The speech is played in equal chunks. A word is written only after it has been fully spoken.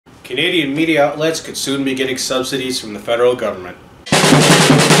Canadian media outlets could soon be getting subsidies from the federal government.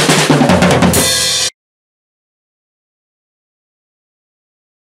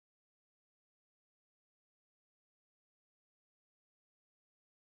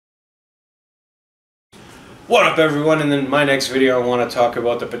 What up everyone, and in my next video I want to talk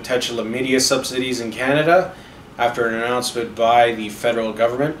about the potential of media subsidies in Canada after an announcement by the federal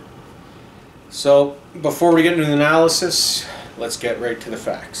government. So before we get into the analysis, let's get right to the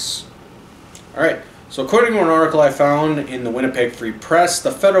facts. Alright, so according to an article I found in the Winnipeg Free Press,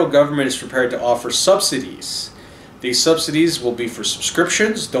 the federal government is prepared to offer subsidies. These subsidies will be for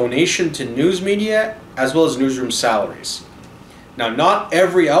subscriptions, donation to news media, as well as newsroom salaries. Now, not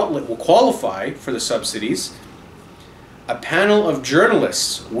every outlet will qualify for the subsidies. A panel of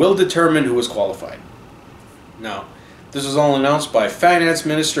journalists will determine who is qualified. Now, this was all announced by Finance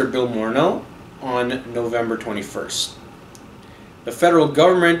Minister Bill Morneau on November 21st. The federal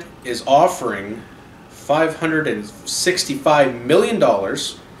government is offering $565 million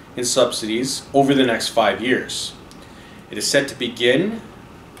in subsidies over the next 5 years. It is set to begin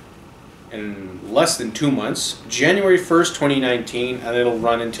in less than 2 months, January 1st, 2019, and it'll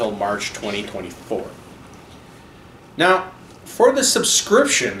run until March 2024. Now, for the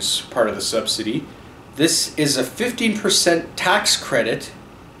subscriptions part of the subsidy, this is a 15% tax credit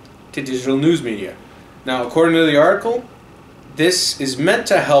to digital news media. Now, according to the article, this is meant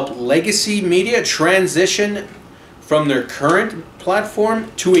to help legacy media transition from their current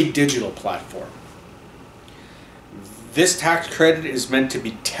platform to a digital platform. This tax credit is meant to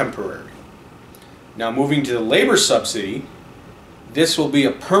be temporary. Now, moving to the labor subsidy, this will be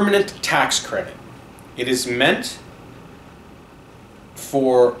a permanent tax credit. It is meant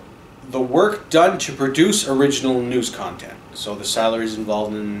for the work done to produce original news content. So the salaries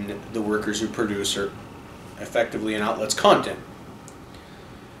involved in the workers who produce are effectively an outlet's content.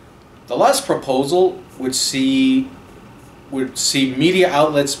 The last proposal would see media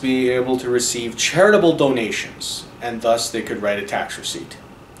outlets be able to receive charitable donations, and thus they could write a tax receipt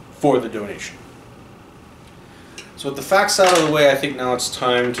for the donation. So with the facts out of the way, I think now it's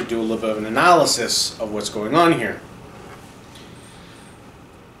time to do a little bit of an analysis of what's going on here.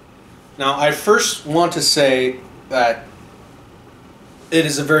 Now, I first want to say that it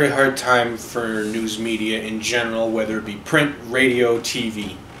is a very hard time for news media in general, whether it be print, radio,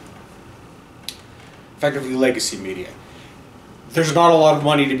 TV, effectively legacy media. There's not a lot of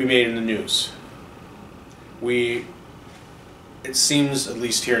money to be made in the news. It seems, at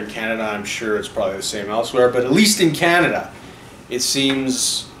least here in Canada, I'm sure it's probably the same elsewhere, but at least in Canada, it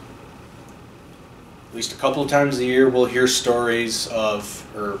seems at least a couple of times a year we'll hear stories of,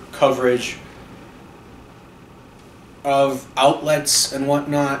 or coverage of outlets and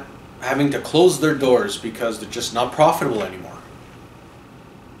whatnot having to close their doors because they're just not profitable anymore.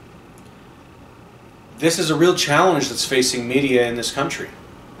 This is a real challenge that's facing media in this country,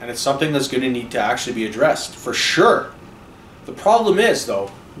 and it's something that's going to need to actually be addressed, for sure. The problem is,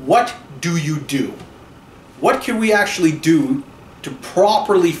 though, what do you do? What can we actually do to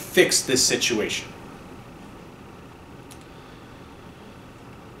properly fix this situation?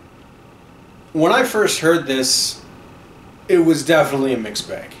 When I first heard this, it was definitely a mixed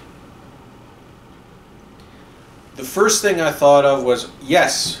bag. The first thing I thought of was,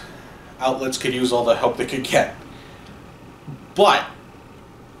 yes, outlets could use all the help they could get. But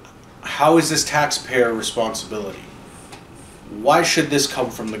how is this taxpayer responsibility? Why should this come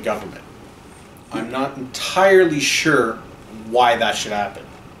from the government? I'm not entirely sure why that should happen.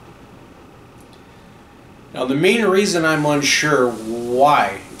 Now, the main reason I'm unsure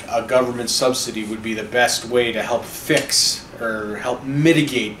why a government subsidy would be the best way to help fix or help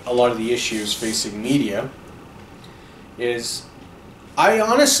mitigate a lot of the issues facing media is I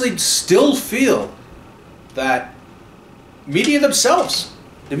honestly still feel that media themselves,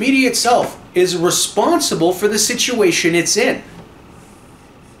 the media itself, is responsible for the situation it's in.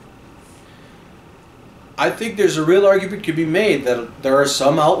 I think there's a real argument could be made that there are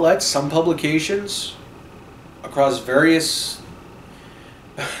some outlets, some publications across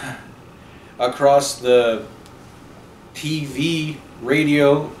across the TV,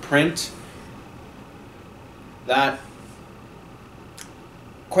 radio, print, that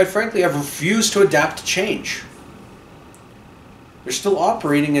quite frankly have refused to adapt to change. They're still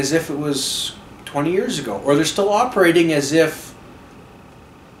operating as if it was 20 years ago, or they're still operating as if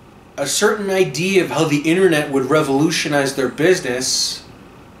a certain idea of how the internet would revolutionize their business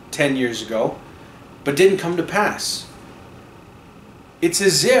 10 years ago, but didn't come to pass. It's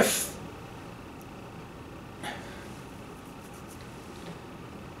as if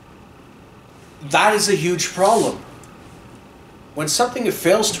that is a huge problem. when something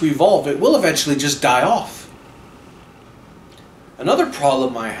fails to evolve, it will eventually just die off. Another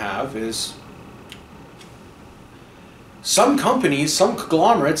problem I have is some companies, some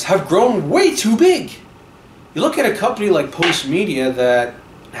conglomerates have grown way too big. You look at a company like Post Media that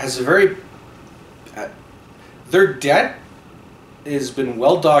has a very... their debt has been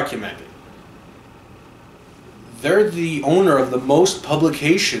well documented. They're the owner of the most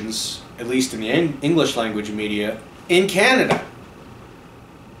publications, at least in the English language media, in Canada.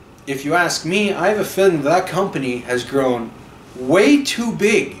 If you ask me, I have a feeling that company has grown way too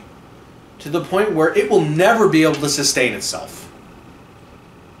big to the point where it will never be able to sustain itself.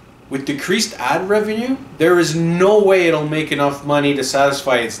 With decreased ad revenue, there is no way it'll make enough money to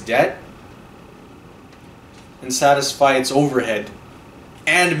satisfy its debt and satisfy its overhead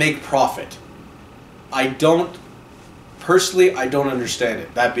and make profit. Personally, I don't understand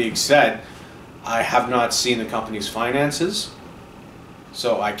it. That being said, I have not seen the company's finances,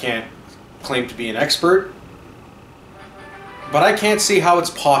 so I can't claim to be an expert, but I can't see how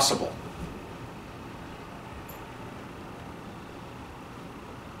it's possible.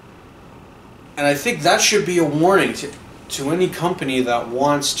 And I think that should be a warning to any company that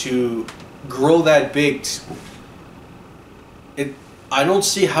wants to grow that big. I don't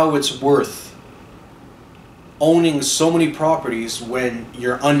see how it's worth owning so many properties when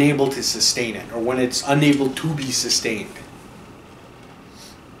you're unable to sustain it, or when it's unable to be sustained.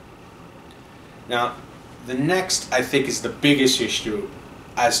 Now, the next, I think, is the biggest issue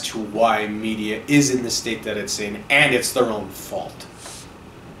as to why media is in the state that it's in, and it's their own fault.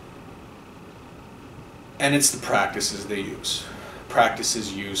 And it's the practices they use.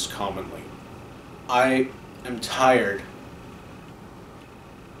 Practices used commonly. I am tired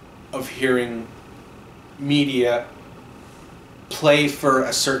of hearing media play for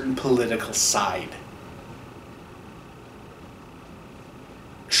a certain political side.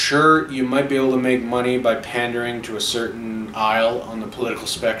 Sure, you might be able to make money by pandering to a certain aisle on the political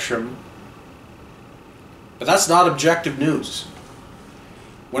spectrum, but that's not objective news.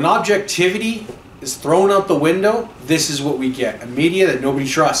 When objectivity is thrown out the window, this is what we get: a media that nobody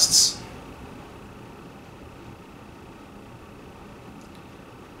trusts.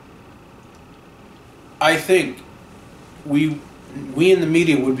 I think we in the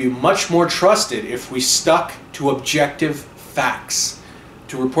media would be much more trusted if we stuck to objective facts,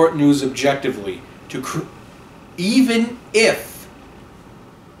 to report news objectively, even if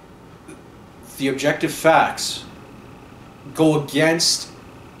the objective facts go against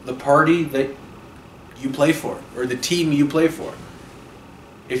the party that you play for, or the team you play for.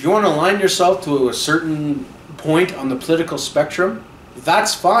 If you want to align yourself to a certain point on the political spectrum,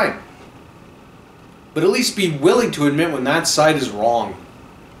 that's fine. But at least be willing to admit when that side is wrong.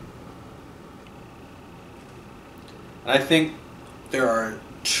 And I think there are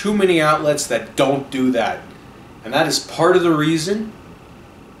too many outlets that don't do that. And that is part of the reason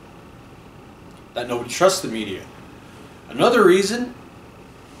that nobody trusts the media. Another reason: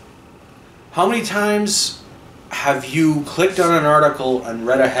 how many times have you clicked on an article and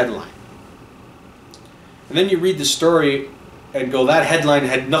read a headline, and then you read the story and go, that headline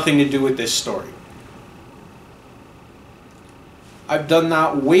had nothing to do with this story? I've done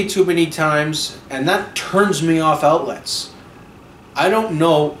that way too many times, and that turns me off outlets. I don't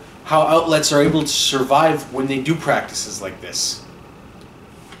know how outlets are able to survive when they do practices like this.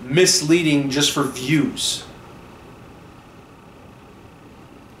 Misleading just for views.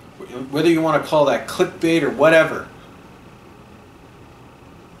 Whether you want to call that clickbait or whatever.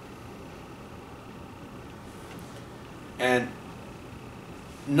 And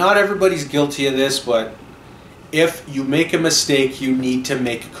not everybody's guilty of this, but if you make a mistake, you need to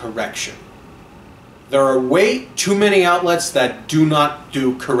make a correction. There are way too many outlets that do not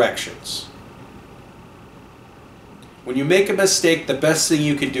do corrections. When you make a mistake, the best thing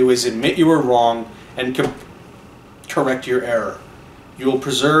you can do is admit you were wrong and correct your error. You will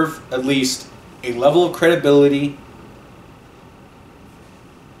preserve at least a level of credibility,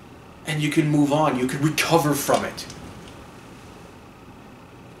 and you can move on. You can recover from it.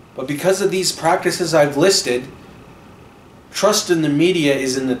 But because of these practices I've listed, trust in the media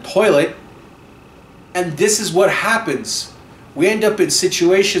is in the toilet, and this is what happens. We end up in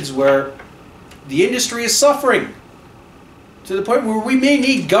situations where the industry is suffering to the point where we may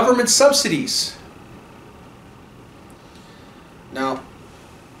need government subsidies. Now,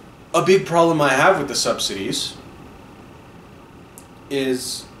 a big problem I have with the subsidies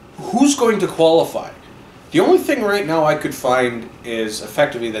is who's going to qualify. The only thing right now I could find is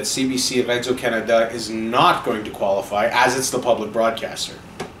effectively that CBC Evento Canada is not going to qualify, as it's the public broadcaster.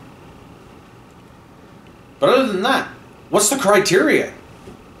 But other than that, what's the criteria?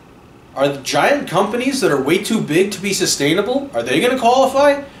 Are the giant companies that are way too big to be sustainable, are they going to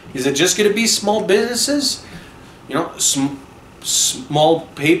qualify? Is it just going to be small businesses? You know, small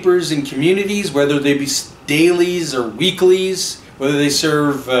papers in communities, whether they be dailies or weeklies, whether they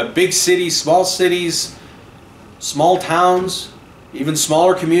serve big cities, small towns, even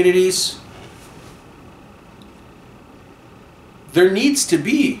smaller communities. There needs to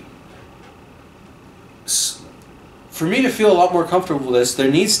be, for me to feel a lot more comfortable with this, there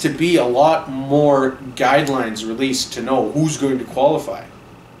needs to be a lot more guidelines released to know who's going to qualify.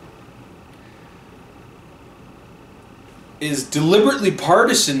 Is deliberately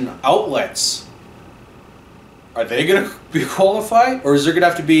partisan outlets, are they going to be qualified? Or is there going to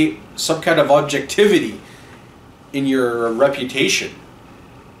have to be some kind of objectivity in your reputation?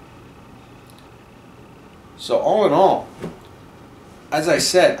 So all in all, as I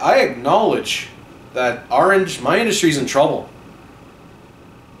said, I acknowledge that my industry is in trouble.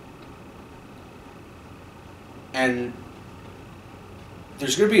 And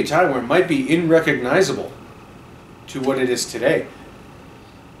there's going to be a time where it might be unrecognizable to what it is today.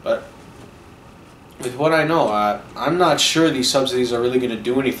 But with what I know, I'm not sure these subsidies are really going to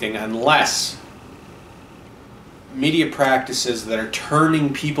do anything unless media practices that are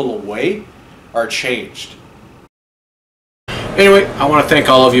turning people away are changed. Anyway, I want to thank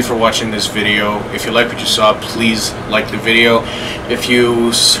all of you for watching this video. If you like what you saw, please like the video. If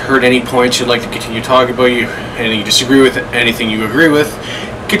you heard any points you'd like to continue talking about, anything you disagree with, anything you agree with,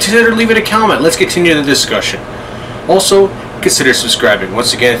 consider leaving a comment. Let's continue the discussion. Also, consider subscribing.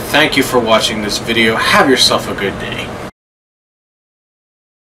 Once again, thank you for watching this video. Have yourself a good day.